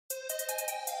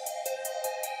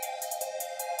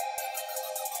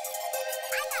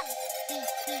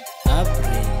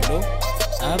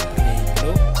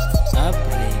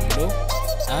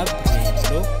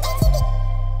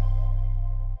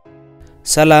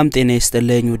ሰላም ጤና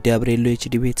ይስጥልኝ ውድ አብሬሎ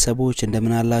ኤችዲ ቤተሰቦች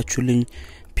እንደምን አላችሁልኝ?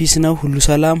 ፒስ ነው ሁሉ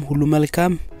ሰላም ሁሉ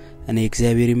መልካም እኔ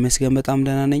እግዚአብሔር ይመስገን በጣም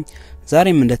ደህና ነኝ።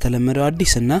 ዛሬም እንደተለመደው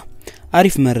አዲስና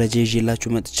አሪፍ መረጃ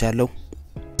ይዤላችሁ መጥቻለሁ።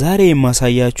 ዛሬ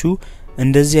የማሳያችሁ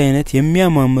እንደዚህ አይነት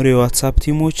የሚያማምሩ የዋትስአፕ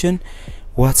ቲሞችን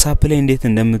ዋትስአፕ ላይ እንዴት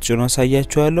እንደምትጭኑ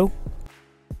አሳያችኋለሁ።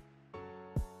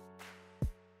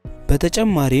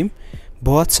 በተጨማሪም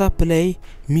በዋትስአፕ ላይ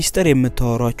ሚስጥር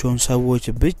የምታወሯቸውን ሰዎች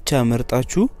ብቻ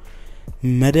መርጣችሁ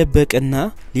መደበቅና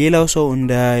ሌላው ሰው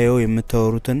እንዳያየው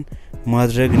የምታወሩትን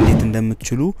ማድረግ እንዴት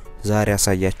እንደምትችሉ ዛሬ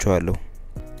አሳያችኋለሁ።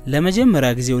 ለመጀመሪያ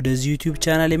ጊዜ ወደዚህ ዩቲዩብ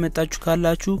ቻናል የመጣችሁ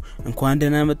ካላችሁ እንኳን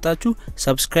ደህና መጣችሁ።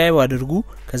 ሰብስክራይብ አድርጉ፣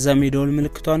 ከዛም የደወል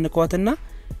ምልክቷን ንኳትና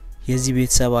የዚህ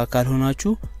ቤተሰብ አካል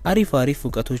ሆናችሁ አሪፍ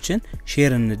ዕውቀቶችን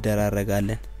ሼር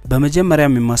እንደራረጋለን።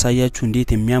 በመጀመሪያም የማሳያችሁ እንዴት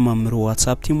የሚያማምሩ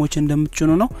ዋትስአፕ ቲሞችን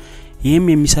እንደምትጭኑ ነው። ይሄም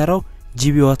የሚሰራው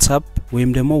ጂቢ ዋትስአፕ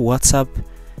ወይም ደግሞ ዋትስአፕ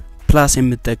ፕላስ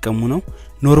የምትጠቀሙ ነው።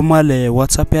 ኖርማል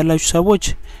ዋትስአፕ ያላችሁ ሰዎች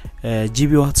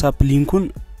ጂቢ ዋትስአፕ ሊንኩን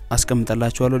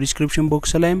አስቀምጣላችኋለሁ ዲስክሪፕሽን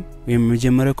ቦክስ ላይ ወይም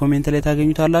መጀመሪያ ኮሜንት ላይ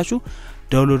ታገኙታላችሁ።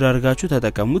 ዳውንሎድ አድርጋችሁ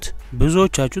ተጠቀሙት።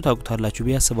 ብዙዎቻችሁ ታውቁታላችሁ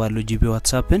ቢያስባለሁ ጂቢ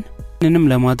ዋትስአፕን። እንንም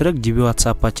ለማድረግ ጂቢ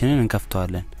ዋትስአፓችንን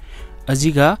እንከፍተዋለን።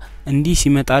 እዚህ ጋር እንዲህ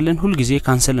ሲመጣልን ሁሉ ጊዜ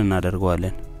ካንሰል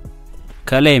እናደርገዋለን።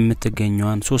 ከላይ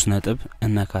የምትገኘዋን 3 ነጥብ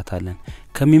እናካታለን።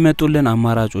 ከሚመጡልን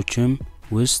አማራጮችም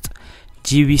ውስጥ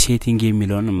ጂቢ ሴቲንግ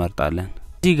የሚለውን እንመርጣለን።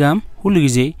 እዚህ ጋርም ሁሉ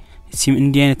ጊዜ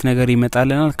እንዲህ አይነት ነገር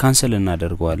ይመጣልናል፣ ካንሰል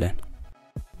እናደርገዋለን።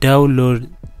 ዳውንሎድ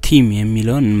ቲም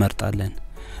የሚለውን እንመርጣለን።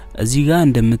 እዚህ ጋር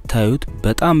እንደምታዩት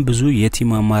በጣም ብዙ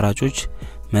የቲም አማራጮች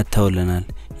መጥተውልናል።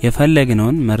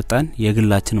 የፈለግነውን መርጠን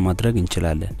የግላችን ማድረግ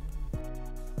እንችላለን።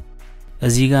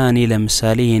 እዚህ ጋር እኔ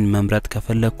ለምሳሌ ይሄን መምረጥ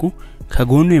ከፈለኩ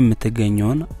ከጎኑ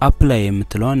የምትገኘውን አፕላይ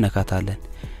የምትለውን ነካታለን።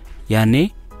 ያኔ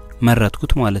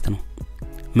መረጥኩት ማለት ነው።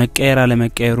 መቀየር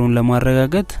አለመቀየሩን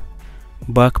ለማረጋገጥ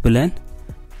ባክ ብለን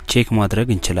ቼክ ማድረግ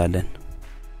እንችላለን።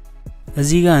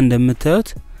 እዚህ ጋር እንደምታዩት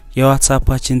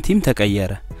የዋትስአፓችን ቲም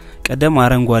ተቀየረ። ቀደም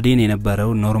አረንጓዴን የነበረው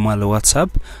ኖርማል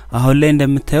ዋትስአፕ አሁን ላይ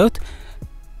እንደምታዩት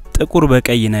ጥቁር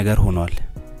በቀይ ነገር ሆኗል።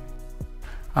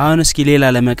 አሁን እስኪ ሌላ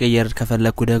ለመቀየር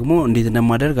ከፈለኩ ደግሞ እንዴት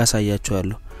እንደማደርግ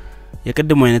አሳያችኋለሁ።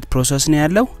 የቅድሙ አይነት ፕሮሰስ ነው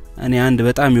ያለው። እኔ አንድ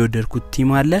በጣም የወደድኩት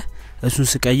ቲም አለ፣ እሱን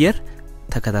ስቀየር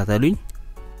ተከታተሉኝ።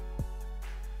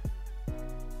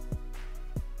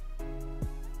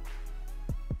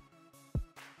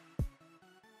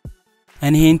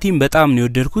 እኔ ይሄን ቲም በጣም ነው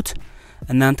የወደድኩት።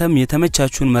 እናንተም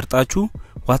የተመቻችሁን መርጣችሁ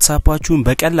ዋትስአፓችሁን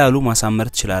በቀላሉ ማሳመር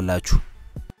ትችላላችሁ።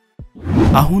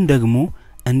 አሁን ደግሞ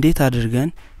እንዴት አድርገን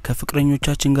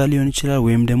ከፍቅረኞቻችን ጋር ሊሆን ይችላል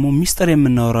ወይም ደግሞ ሚስጥር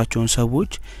የምናወራቸውን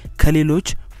ሰዎች ከሌሎች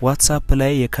ዋትስአፕ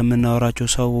ላይ የከምናወራቸው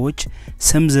ሰዎች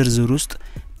ስም ዝርዝር ውስጥ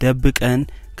ደብቀን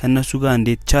ከነሱ ጋር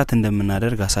እንዴት ቻት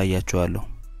እንደምናደርግ አሳያችኋለሁ።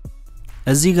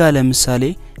 እዚህ ጋር ለምሳሌ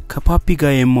ከፓፒ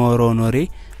ጋር የማወራው ኖሬ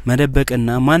መደበቅና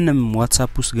ማንንም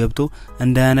ዋትስአፕ ውስጥ ገብቶ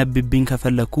እንዳያነብብኝ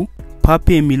ከፈለኩ ፓፒ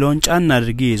የሚለውን ጫን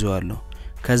አድርጌ ይዘዋለሁ።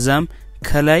 ከዛም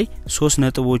ከላይ 3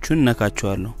 ነጥቦቹን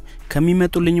ነካቸዋለሁ።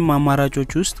 ከሚመጡልኝም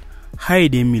አማራጮች ውስጥ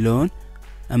ሃይድ የሚለውን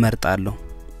እመርጣለሁ።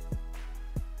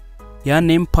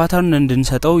 ያኔም ፓተርን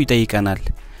እንድንሰጠው ይጠይቀናል።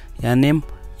 ያኔም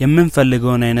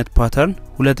የምንፈልገውን አይነት ፓተርን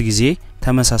 2 ጊዜ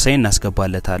ተመሳሳይ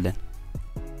እናስገባለታለን።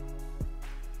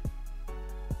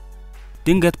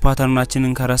 ድንገት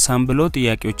ፓተርናችንን ከረሳን ብሎ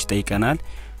ጥያቄዎች ይጠይቀናል።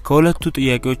 ከሁለቱ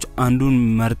ጥያቄዎች አንዱን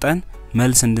መርጠን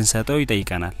መልስ እንድንሰጠው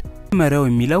ይጠይቀናል። መመሪያው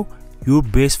የሚለው your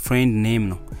best friend name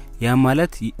ነው። ያ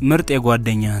ማለት ምርጥ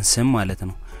የጓደኛህን ስም ማለት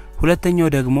ነው። ሁለተኛው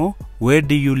ደግሞ where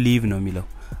do you live ነው የሚለው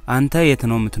አንተ የት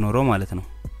ነው የምትኖረው ማለት ነው።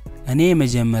 እኔ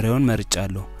የመጀመሪያውን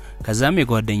መርጫለሁ። ከዛም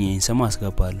የጓደኛዬን ስም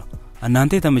አስገባለሁ።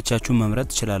 እናንተ የተመቻችሁን መምረጥ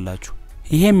ትችላላችሁ።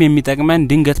 ይሄም የሚጠቅመን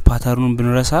ድንገት ፓተርኑን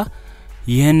ብንረሳ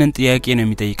ይሄንን ጥያቄ ነው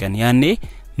የሚጠይቀን። ያኔ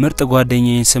ምርጥ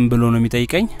ጓደኛዬን ስም ብሎ ነው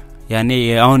የሚጠይቀኝ። ያኔ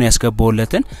አሁን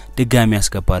ያስገባውለትን ድጋሚ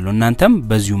ያስገባለሁ። እናንተም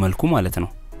በዚሁ መልኩ ማለት ነው።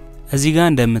 እዚህ ጋር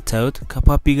እንደምታዩት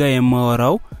ከፓፒ ጋር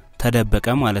የማወራው ተደበቀ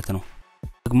ማለት ነው።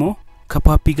 ደግሞ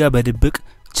ከፓፒ ጋር በድብቅ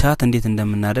ቻት እንዴት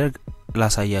እንደምናደርግ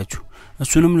ላሳያችሁ።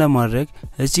 እሱንም ለማድረግ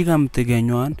እዚህ ጋር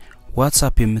የምትገኙዋን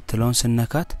ዋትስአፕ የምትለውን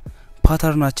ስነካት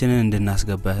ፓተርናችንን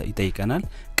እንድናስገባ ይጠይቀናል።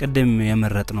 ቅድም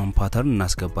የመረጥነውን ፓተርን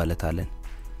እናስገባለታለን።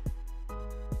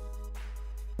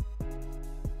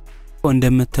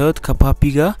 እንደምታዩት ከፓፒ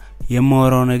ጋር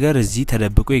የማወራው ነገር እዚህ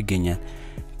ተደብቆ ይገኛል።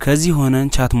 ከዚህ ሆነን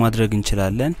ቻት ማድረግ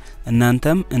እንችላለን።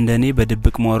 እናንተም እንደኔ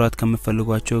በድብቅ ማውራት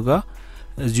ከመፈልጓቸው ጋር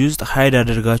እዚህ ውስጥ ሃይድ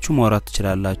አድርጋችሁ ማውራት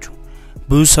ትችላላችሁ።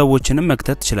 ብዙ ሰዎችንም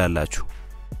መክተት ትችላላችሁ።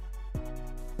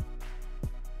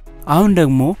 አሁን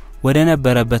ደግሞ ወደ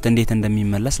ነበረበት እንዴት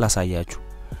እንደሚመለስ ላሳያችሁ።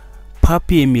 ፓፒ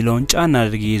የሚለውን ጫና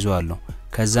አድርጌ ይዟለሁ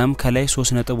ከዛም ከላይ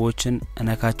 3 ነጥቦችን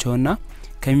እነካቸውና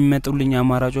ከሚመጡልኝ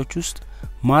አማራጮች ውስጥ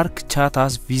ማርክ ቻት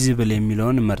አስ ቪዚብል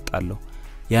የሚለውን እመርጣለሁ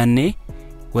ያኔ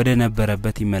ወደ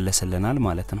ነበረበት ይመለስልናል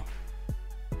ማለት ነው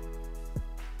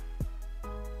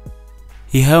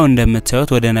ይሄው እንደምታዩት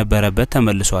ወደ ነበረበት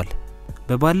ተመልሷል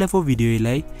በባለፈው ቪዲዮ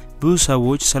ላይ ብዙ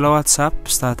ሰዎች ስለ ዋትስአፕ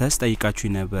ስታተስ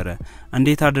ጠይቃችሁኝ ነበር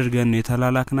እንዴት አድርገን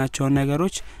የተላላክናቸው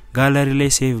ነገሮች ጋለሪ ላይ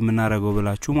ሴቭ ምናረጋው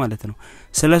ብላችሁ ማለት ነው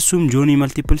ስለሱም ጆኒ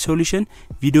መልቲፕል ሶሉሽን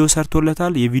ቪዲዮ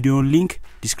ሰርቶለታል የቪዲዮውን ሊንክ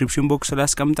ዲስክሪፕሽን ቦክስ ላይ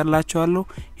አስቀምጥላችኋለሁ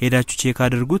ሄዳችሁ ቼክ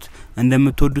አድርጉት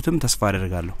እንደምትወዱትም ተስፋ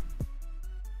አደርጋለሁ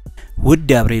ውድ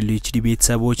አብሬሎዶpe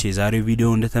ቤተሰቦች የዛሬው ቪዲዮ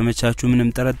እንደተመቻችሁ ምንም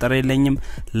ጥርጥር የለኝም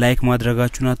ላይክ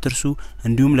ማድረጋችሁን አትርሱ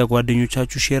እንዲሁም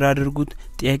ለጓደኞቻችሁ ሼር አድርጉት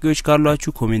ጥያቄዎች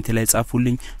ካሏችሁ ኮሜንት ላይ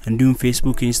ጻፉልኝ እንዲሁም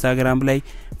ፌስቡክ ኢንስታግራም ላይ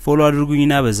ፎሎ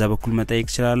አድርጉኝና በዛ በኩል መጠየቅ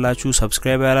ትችላላችሁ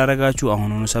ሰብስክራይብ ያላረጋችሁ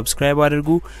አሁኑኑ ሰብስክራይብ አድርጉ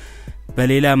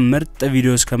በሌላ ምርጥ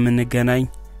ቪዲዮስ ከምንገናኝ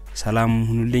ሰላም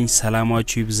ሁኑልኝ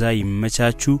ሰላማችሁ ይብዛ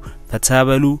ይመቻችሁ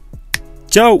ፈታበሉ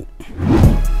ቻው